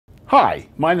Hi,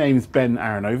 my name's Ben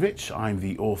Aaronovitch. I'm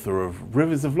the author of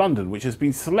Rivers of London, which has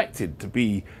been selected to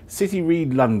be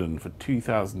Cityread London for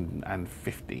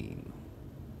 2015.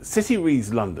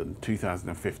 Cityread London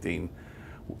 2015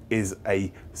 is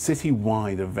a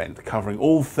city-wide event covering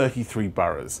all 33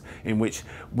 boroughs, in which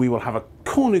we will have a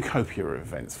cornucopia of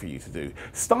events for you to do,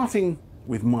 starting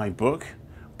with my book.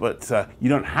 But you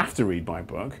don't have to read my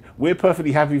book. We're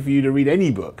perfectly happy for you to read any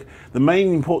book. The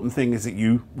main important thing is that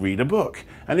you read a book.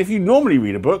 And if you normally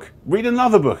read a book, read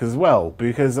another book as well,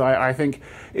 because I think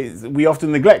we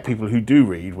often neglect people who do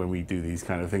read when we do these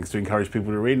kind of things to encourage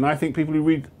people to read. And I think people who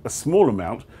read a small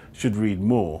amount should read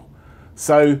more.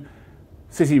 So,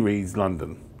 Cityread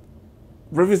London.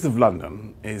 Rivers of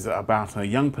London is about a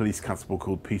young police constable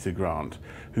called Peter Grant,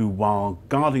 who, while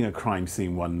guarding a crime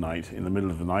scene one night, in the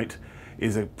middle of the night,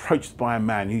 is approached by a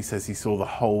man who says he saw the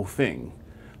whole thing.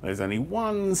 There's only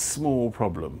one small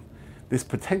problem. This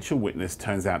potential witness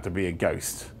turns out to be a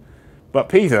ghost. But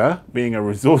Peter, being a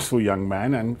resourceful young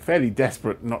man and fairly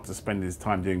desperate not to spend his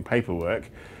time doing paperwork,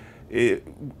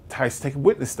 tries to take a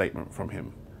witness statement from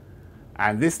him.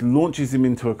 And this launches him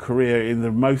into a career in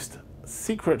the most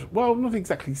secret, well, not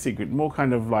exactly secret, more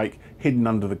kind of like hidden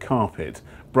under the carpet,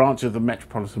 branch of the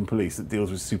Metropolitan Police that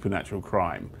deals with supernatural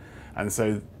crime. And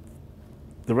so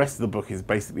the rest of the book is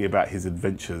basically about his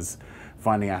adventures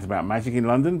finding out about magic in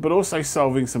London, but also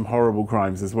solving some horrible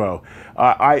crimes as well.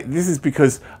 This is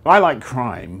because I like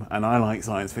crime and I like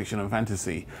science fiction and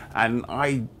fantasy, and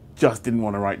I just didn't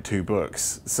want to write two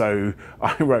books, so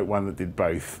I wrote one that did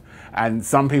both. And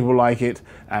some people like it,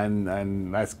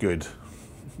 and that's good.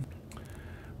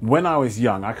 When I was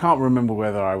young, I can't remember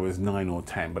whether I was 9 or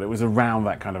 10, but it was around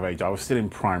that kind of age. I was still in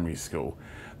primary school.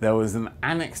 There was an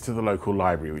annex to the local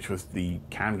library, which was the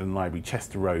Camden Library,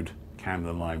 Chester Road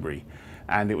Camden Library.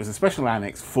 And it was a special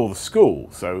annex for the school,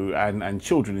 so and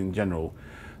children in general.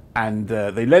 And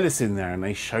they led us in there and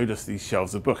they showed us these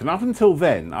shelves of books. And up until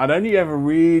then, I'd only ever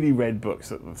really read books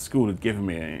that the school had given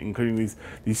me, including these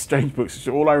strange books, which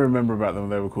all I remember about them,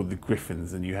 they were called the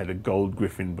Griffins, and you had a gold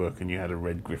Griffin book and you had a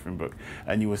red Griffin book,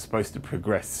 and you were supposed to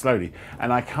progress slowly.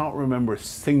 And I can't remember a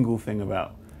single thing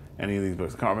about any of these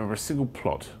books. I can't remember a single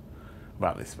plot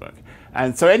about this book.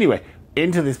 And so anyway,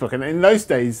 into this book, and in those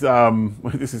days,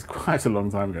 this is quite a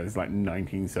long time ago, it's like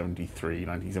 1973,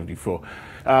 1974,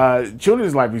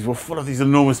 children's libraries were full of these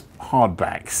enormous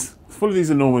hardbacks,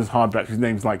 with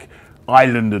names like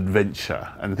Island Adventure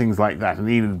and things like that, and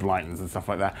Enid Blytons and stuff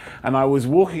like that. And I was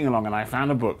walking along and I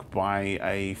found a book by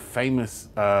a famous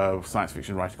science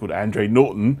fiction writer called Andre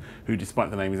Norton, who, despite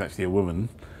the name, is actually a woman.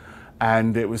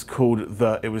 And it was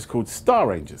called Star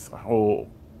Rangers, or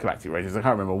Galactic Rangers, I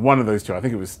can't remember, one of those two, I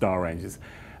think it was Star Rangers.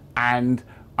 And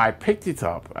I picked it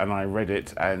up and I read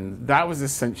it, and that was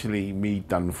essentially me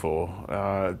done for.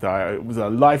 It was a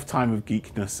lifetime of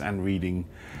geekness and reading.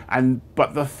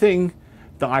 But the thing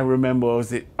that I remember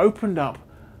was it opened up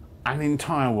an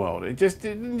entire world. It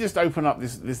didn't just open up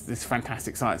this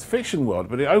fantastic science fiction world,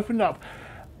 but it opened up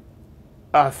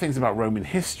things about Roman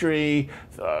history,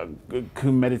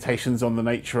 meditations on the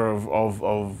nature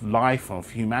of life, of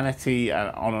humanity,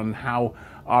 and on how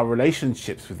our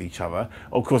relationships with each other.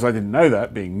 Of course, I didn't know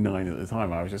that, being 9 at the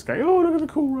time. I was just going, oh, look at the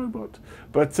cool robot.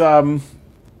 But the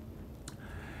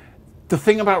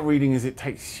thing about reading is it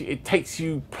takes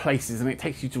you places, and it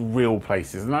takes you to real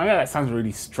places. And I know that sounds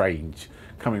really strange,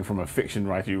 coming from a fiction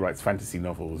writer who writes fantasy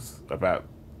novels about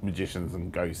magicians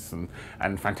and ghosts and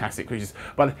fantastic creatures,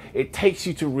 but it takes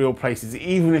you to real places,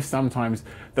 even if sometimes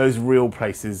those real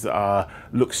places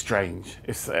look strange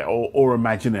or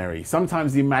imaginary.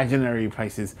 Sometimes the imaginary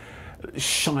places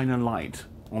shine a light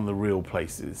on the real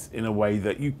places in a way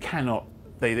that you cannot.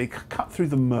 They cut through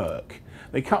the murk.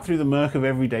 They cut through the murk of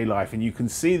everyday life, and you can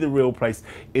see the real place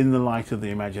in the light of the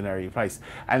imaginary place.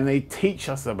 And they teach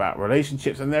us about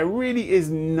relationships, and there really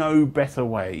is no better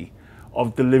way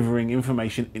of delivering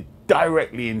information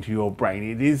directly into your brain.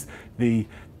 It is the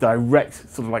direct,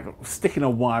 sort of like sticking a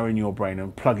wire in your brain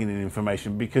and plugging in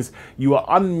information, because you are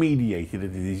unmediated.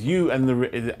 It is you and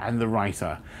the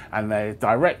writer, and they're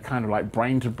direct, kind of like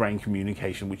brain-to-brain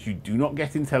communication, which you do not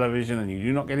get in television and you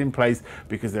do not get in plays,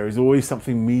 because there is always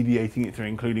something mediating it through,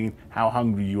 including how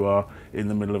hungry you are in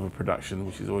the middle of a production,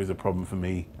 which is always a problem for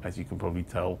me, as you can probably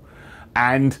tell.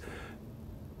 And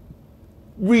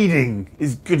reading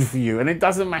is good for you, and it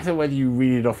doesn't matter whether you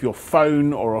read it off your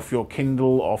phone or off your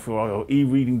Kindle or off your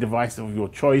e-reading device of your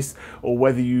choice, or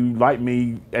whether you, like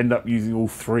me, end up using all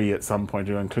three at some point,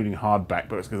 including hardback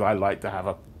books, because I like to have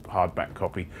a hardback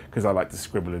copy because I like to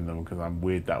scribble in them because I'm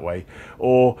weird that way,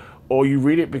 or you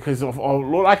read it because of,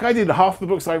 like I did, half the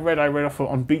books I read off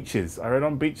on beaches. I read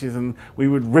on beaches and we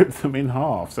would rip them in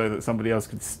half so that somebody else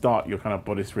could start your kind of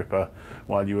bodice ripper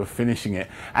while you were finishing it.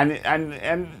 And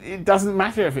it doesn't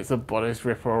matter if it's a bodice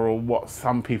ripper or what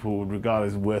some people would regard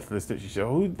as worthless literature.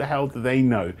 Who the hell do they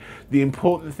know? The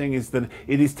important thing is that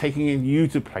it is taking you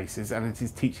to places and it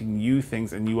is teaching you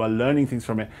things and you are learning things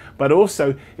from it, but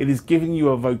also it is giving you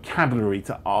a vocabulary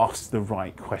to ask the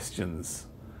right questions.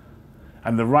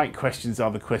 And the right questions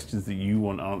are the questions that you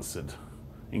want answered,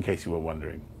 in case you were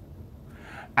wondering.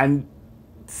 And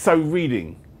so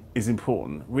reading is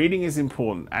important. Reading is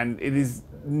important, and it is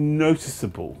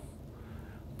noticeable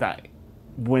that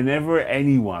whenever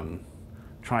anyone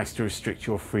tries to restrict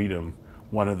your freedom,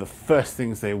 one of the first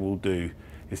things they will do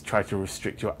is try to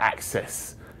restrict your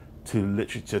access to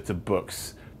literature, to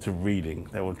books, to reading.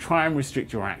 They will try and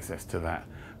restrict your access to that,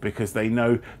 because they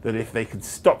know that if they can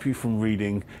stop you from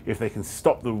reading, if they can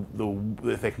stop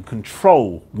if they can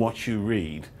control what you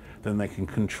read, then they can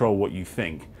control what you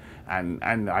think. And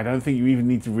I don't think you even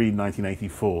need to read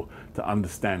 1984 to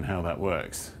understand how that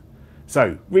works.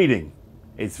 So reading,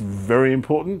 it's very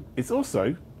important. It's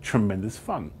also tremendous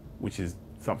fun, which is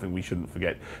something we shouldn't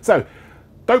forget. So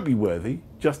don't be worthy,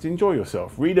 just enjoy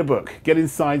yourself. Read a book, get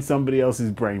inside somebody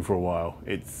else's brain for a while.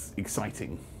 It's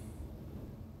exciting.